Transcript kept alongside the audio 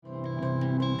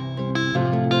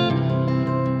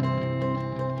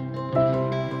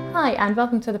Hi, and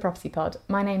welcome to the Property Pod.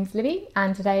 My name's Libby,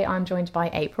 and today I'm joined by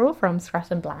April from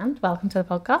Scratton Bland. Welcome to the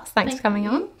podcast. Thanks for coming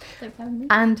on. Thanks for having me.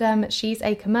 And she's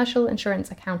a commercial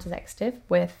insurance account executive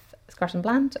with Scratton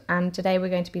Bland, and today we're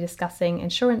going to be discussing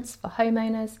insurance for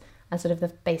homeowners and sort of the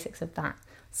basics of that.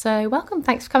 So welcome,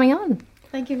 thanks for coming on.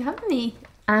 Thank you for having me.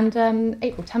 And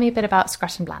April, tell me a bit about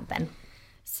Scratton Bland then.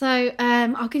 So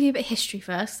I'll give you a bit of history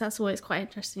first. That's always quite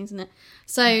interesting, isn't it?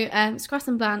 So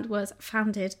Scratton Bland was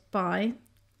founded by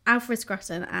Alfred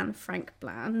Scratton and Frank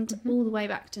Bland all the way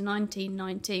back to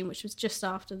 1919, which was just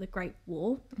after the Great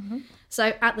War.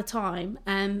 So at the time,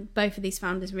 both of these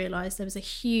founders realised there was a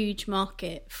huge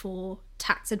market for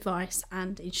tax advice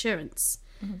and insurance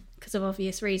because of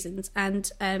obvious reasons.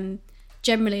 And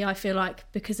generally, I feel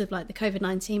like because of like the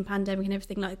COVID-19 pandemic and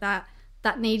everything like that,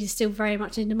 that need is still very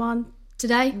much in demand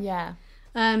today. Yeah.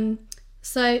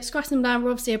 So Scratton Bland, we're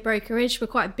obviously a brokerage. We're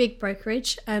quite a big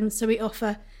brokerage. So we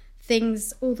offer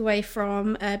things all the way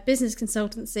from business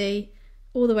consultancy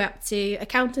all the way up to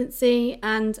accountancy,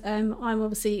 and I'm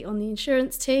obviously on the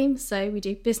insurance team, so we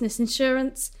do business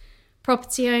insurance,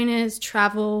 property owners,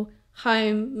 travel,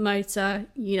 home, motor,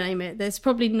 you name it. There's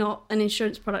probably not an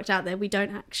insurance product out there we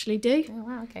don't actually do. Oh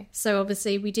wow, okay. So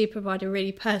obviously we do provide a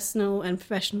really personal and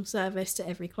professional service to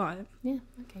every client. Yeah,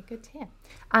 okay, good to hear.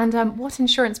 And what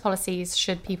insurance policies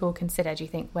should people consider, do you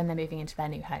think, when they're moving into their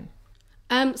new home?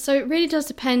 So it really does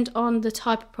depend on the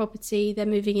type of property they're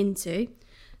moving into.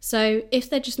 So if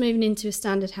they're just moving into a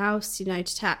standard house, you know,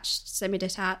 detached,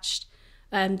 semi-detached,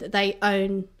 that they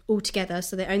own all together,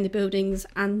 so they own the buildings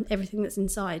and everything that's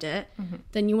inside it,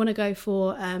 then you want to go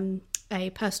for a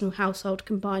personal household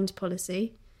combined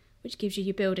policy, which gives you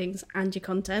your buildings and your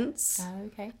contents.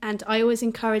 Okay. And I always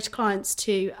encourage clients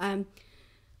to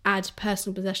add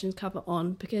personal possessions cover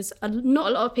on, because not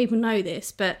a lot of people know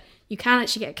this, but you can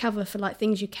actually get cover for like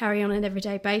things you carry on an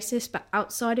everyday basis but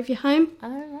outside of your home.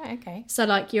 Oh right, okay. So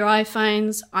like your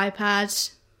iPhones,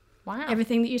 iPad, Wow.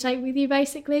 everything that you take with you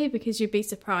basically, because you'd be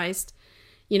surprised,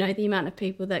 you know, the amount of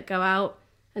people that go out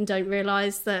and don't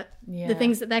realise that the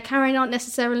things that they're carrying aren't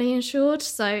necessarily insured.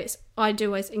 So I do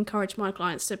always encourage my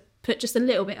clients to put just a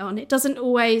little bit on. It doesn't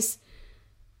always,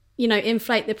 you know,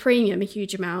 inflate the premium a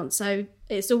huge amount, so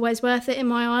it's always worth it in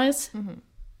my eyes.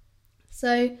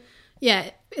 So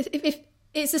yeah, if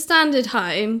it's a standard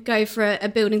home, go for a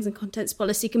buildings and contents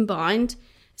policy combined.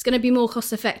 It's going to be more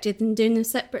cost effective than doing them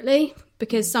separately,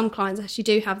 because some clients actually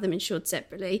do have them insured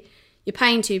separately. You're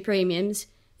paying 2 premiums.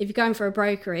 If you're going for a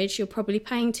brokerage, you're probably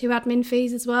paying 2 admin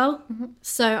fees as well.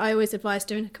 So I always advise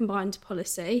doing a combined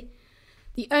policy.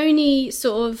 The only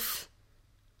sort of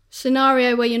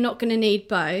scenario where you're not going to need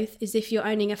both is if you're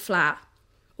owning a flat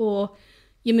or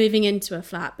you're moving into a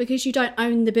flat, because you don't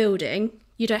own the building,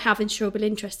 you don't have insurable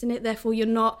interest in it, therefore you're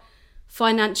not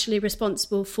financially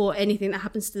responsible for anything that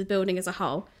happens to the building as a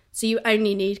whole. So you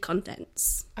only need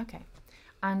contents. Okay.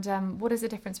 And what is the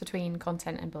difference between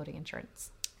content and building insurance?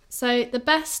 So the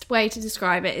best way to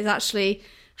describe it is actually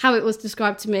how it was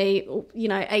described to me, you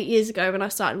know, 8 years ago when I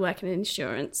started working in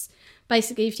insurance.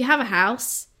 Basically, if you have a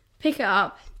house, pick it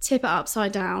up, tip it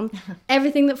upside down.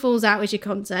 Everything that falls out is your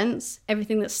contents.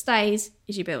 Everything that stays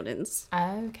is your buildings.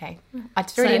 Okay.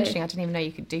 It's really interesting. I didn't even know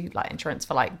you could do like insurance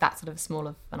for like that sort of small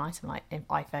of an item, like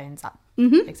iPhones,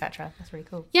 etc. That's really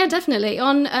cool. Yeah, definitely.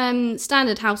 On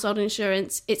standard household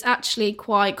insurance, it's actually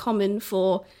quite common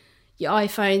for your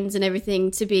iPhones and everything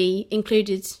to be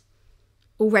included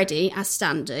already as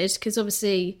standard, because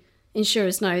obviously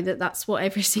insurers know that that's what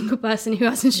every single person who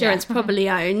has insurance probably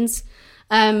owns.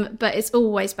 But it's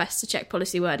always best to check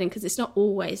policy wording, because it's not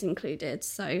always included.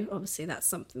 So obviously that's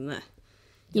something that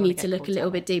you need to look a little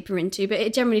bit deeper into. But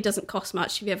it generally doesn't cost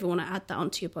much if you ever want to add that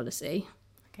onto your policy.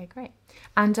 Okay, great.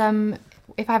 And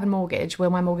if I have a mortgage,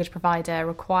 will my mortgage provider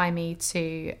require me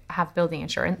to have building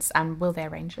insurance, and will they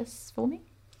arrange this for me?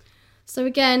 So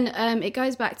again, it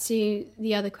goes back to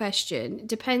the other question. It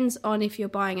depends on if you're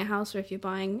buying a house or if you're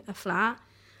buying a flat.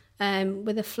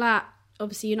 With a flat,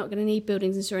 obviously you're not going to need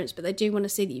buildings insurance, but they do want to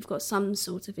see that you've got some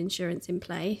sort of insurance in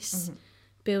place.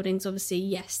 Buildings, obviously,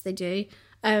 yes, they do.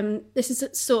 This is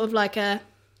sort of like a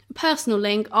personal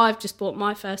link. I've just bought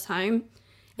my first home.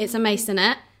 It's a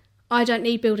masonette. I don't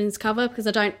need buildings cover because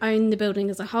I don't own the building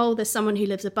as a whole. There's someone who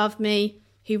lives above me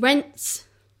who rents.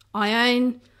 I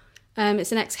own.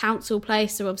 It's an ex-council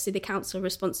place, so obviously the council are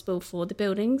responsible for the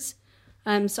buildings.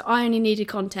 So I only needed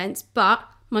contents, but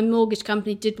my mortgage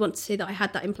company did want to see that I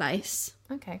had that in place.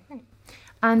 Okay, great.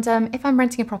 And if I'm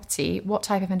renting a property, what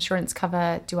type of insurance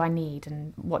cover do I need,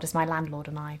 and what does my landlord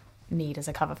and I need as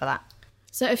a cover for that?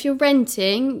 So if you're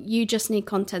renting, you just need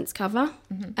contents cover.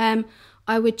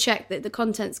 I would check that the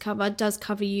contents cover does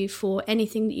cover you for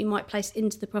anything that you might place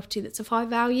into the property that's of high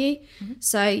value.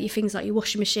 So your things like your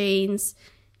washing machines,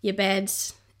 your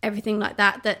beds, everything like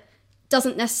that, that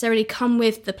doesn't necessarily come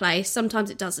with the place. Sometimes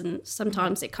it doesn't.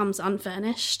 Sometimes it comes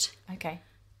unfurnished. Okay.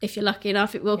 If you're lucky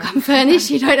enough, it will come furnished.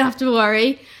 You don't have to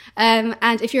worry. And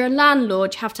if you're a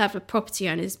landlord, you have to have a property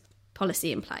owner's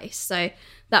policy in place. So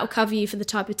that will cover you for the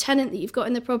type of tenant that you've got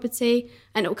in the property,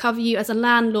 and it will cover you as a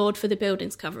landlord for the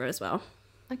buildings cover as well.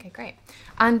 Okay, great.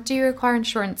 And do you require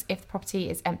insurance if the property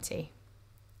is empty?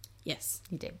 Yes.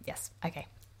 You do, yes. Okay.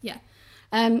 Yeah.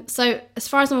 So as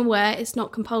far as I'm aware, it's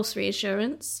not compulsory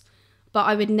insurance, but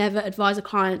I would never advise a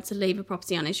client to leave a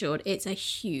property uninsured. It's a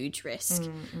huge risk.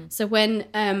 So when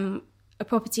a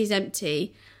property is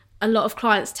empty, a lot of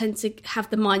clients tend to have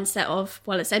the mindset of,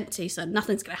 well, it's empty, so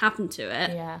nothing's going to happen to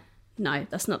it. Yeah. No,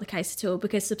 that's not the case at all,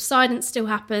 because subsidence still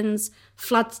happens,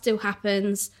 flood still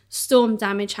happens, storm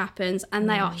damage happens, and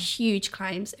they are huge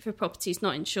claims. If a property is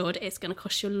not insured, it's going to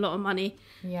cost you a lot of money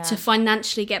to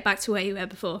financially get back to where you were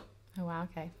before. Oh, wow,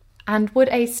 okay. And would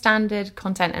a standard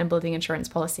content and building insurance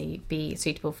policy be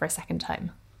suitable for a second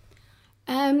home?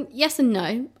 Yes and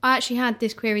no. I actually had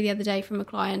this query the other day from a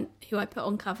client who I put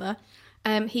on cover.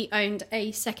 He owned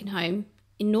a second home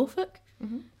in Norfolk.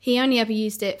 He only ever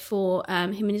used it for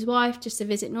him and his wife, just to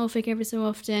visit Norfolk every so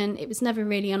often. It was never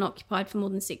really unoccupied for more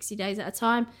than 60 days at a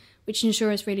time, which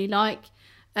insurers really like.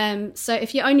 So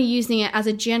if you're only using it as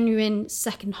a genuine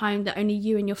second home that only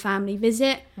you and your family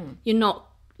visit, you're not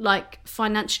like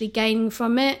financially gaining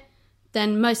from it,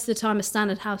 then most of the time a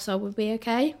standard household would be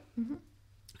okay.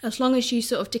 As long as you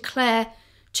sort of declare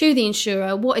to the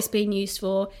insurer what it's being used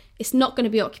for, it's not going to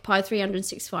be occupied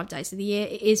 365 days of the year.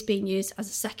 It is being used as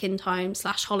a second home /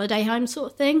 holiday home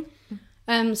sort of thing.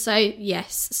 So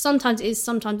yes, sometimes it is,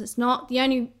 sometimes it's not. The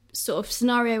only sort of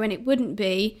scenario when it wouldn't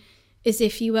be is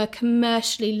if you were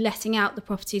commercially letting out the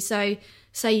property. So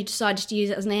say you decided to use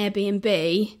it as an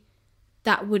Airbnb,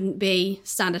 that wouldn't be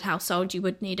standard household. You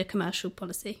would need a commercial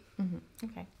policy.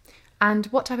 Okay. And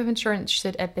what type of insurance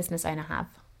should a business owner have?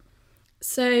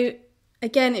 So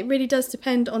again, it really does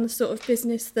depend on the sort of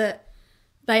business that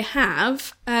they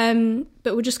have, but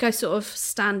we'll just go sort of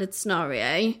standard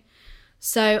scenario.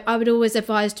 So I would always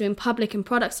advise doing public and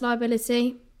products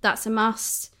liability. That's a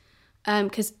must,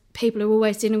 because people are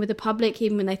always dealing with the public,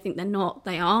 even when they think they're not,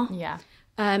 they are. Yeah.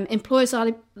 Employers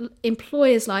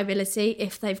liability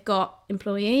if they've got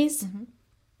employees,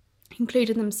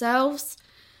 including themselves,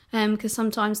 because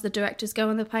sometimes the directors go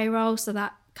on the payroll, so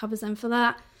that covers them for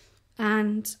that.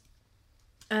 And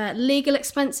legal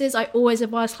expenses, I always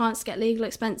advise clients to get legal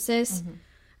expenses.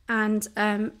 And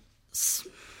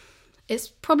it's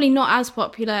probably not as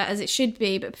popular as it should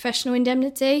be, but professional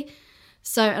indemnity.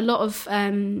 So a lot of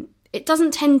it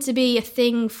doesn't tend to be a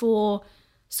thing for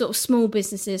sort of small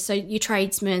businesses, so your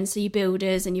tradesmen, so your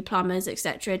builders and your plumbers,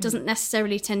 etc. It doesn't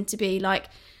necessarily tend to be like,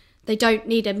 they don't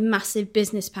need a massive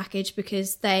business package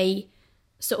because they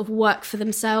sort of work for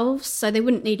themselves, so they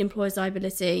wouldn't need employers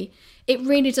liability. It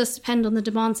really does depend on the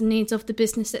demands and needs of the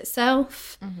business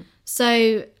itself.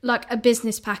 So like a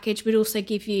business package would also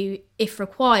give you, if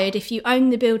required, if you own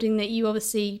the building that you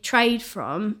obviously trade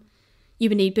from, you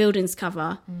would need buildings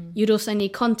cover. You'd also need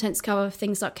contents cover for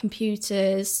things like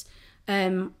computers,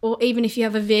 or even if you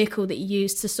have a vehicle that you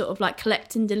use to sort of like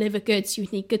collect and deliver goods, you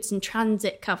would need goods in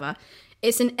transit cover.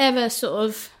 It's an ever sort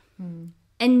of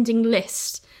ending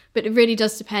list, but it really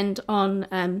does depend on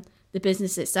the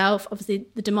business itself, obviously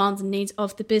the demands and needs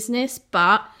of the business.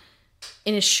 But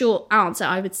in a short answer,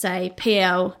 I would say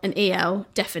PL and EL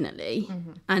definitely.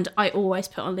 And I always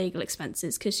put on legal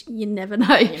expenses because you never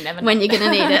know when you're going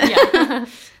to need it.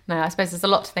 No, I suppose there's a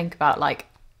lot to think about, like,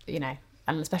 you know,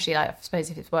 and especially like, I suppose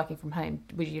if it's working from home,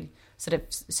 would you sort of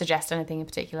suggest anything in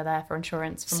particular there for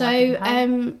insurance from working from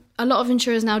home? A lot of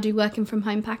insurers now do working from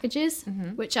home packages,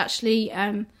 which actually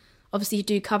obviously you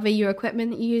do cover your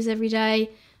equipment that you use every day.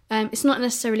 It's not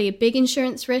necessarily a big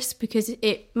insurance risk because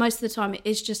it most of the time it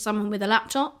is just someone with a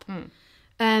laptop,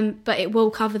 but it will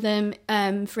cover them,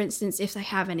 for instance, if they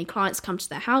have any clients come to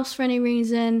their house for any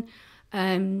reason,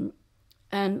 and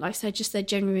like I said, just their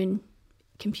genuine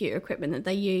computer equipment that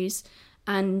they use.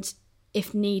 And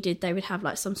if needed, they would have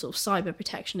like some sort of cyber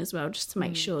protection as well, just to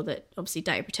make sure that obviously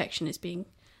data protection is being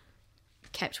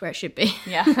kept where it should be.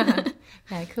 Yeah,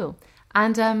 cool.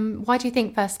 And why do you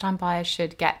think first-time buyers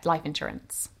should get life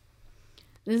insurance?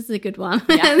 This is a good one.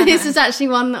 Yeah. This is actually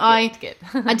one that I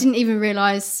didn't even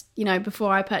realise, you know,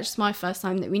 before I purchased my first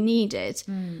home that we needed.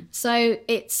 So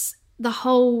it's the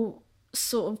whole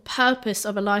sort of purpose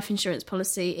of a life insurance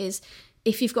policy is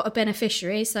if you've got a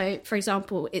beneficiary, so for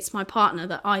example, it's my partner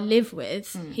that I live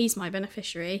with, he's my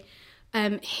beneficiary,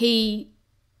 he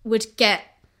would get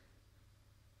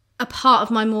a part of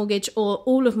my mortgage or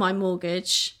all of my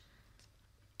mortgage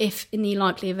if in the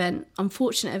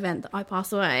unfortunate event that I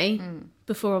pass away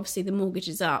before obviously the mortgage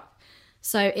is up.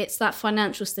 So it's that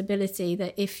financial stability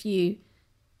that if you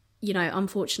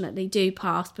unfortunately do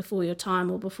pass before your time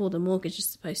or before the mortgage is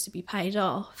supposed to be paid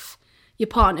off, your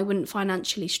partner wouldn't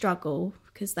financially struggle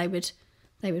because they would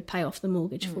pay off the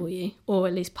mortgage for you, or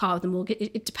at least part of the mortgage.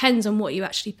 It depends on what you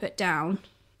actually put down.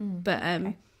 But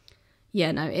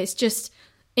it's just,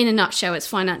 in a nutshell, it's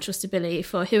financial stability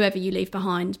for whoever you leave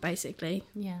behind, basically.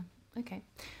 Yeah, okay.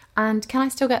 And can I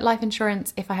still get life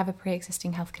insurance if I have a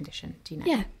pre-existing health condition? Do you know?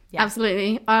 Yeah.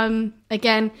 Absolutely.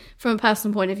 Again, from a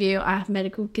personal point of view, I have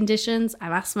medical conditions. I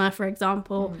have asthma, for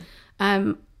example.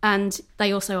 And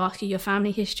they also ask you your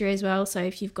family history as well. So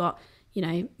if you've got,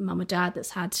 mum or dad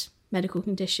that's had medical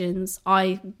conditions,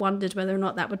 I wondered whether or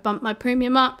not that would bump my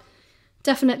premium up.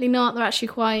 Definitely not. They're actually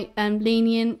quite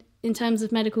lenient in terms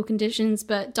of medical conditions,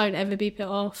 but don't ever be put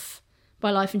off by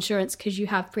life insurance because you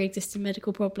have pre-existing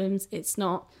medical problems. It's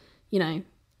not,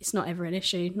 it's not ever an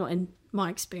issue, not in my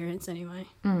experience anyway.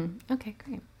 Okay,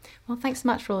 great. Well, thanks so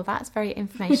much for all of that. It's very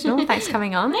informational. Thanks for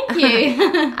coming on. Thank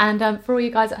you. And for all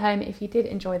you guys at home, if you did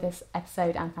enjoy this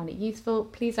episode and found it useful,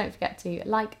 please don't forget to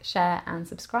like, share and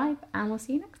subscribe, and we'll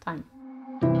see you next time.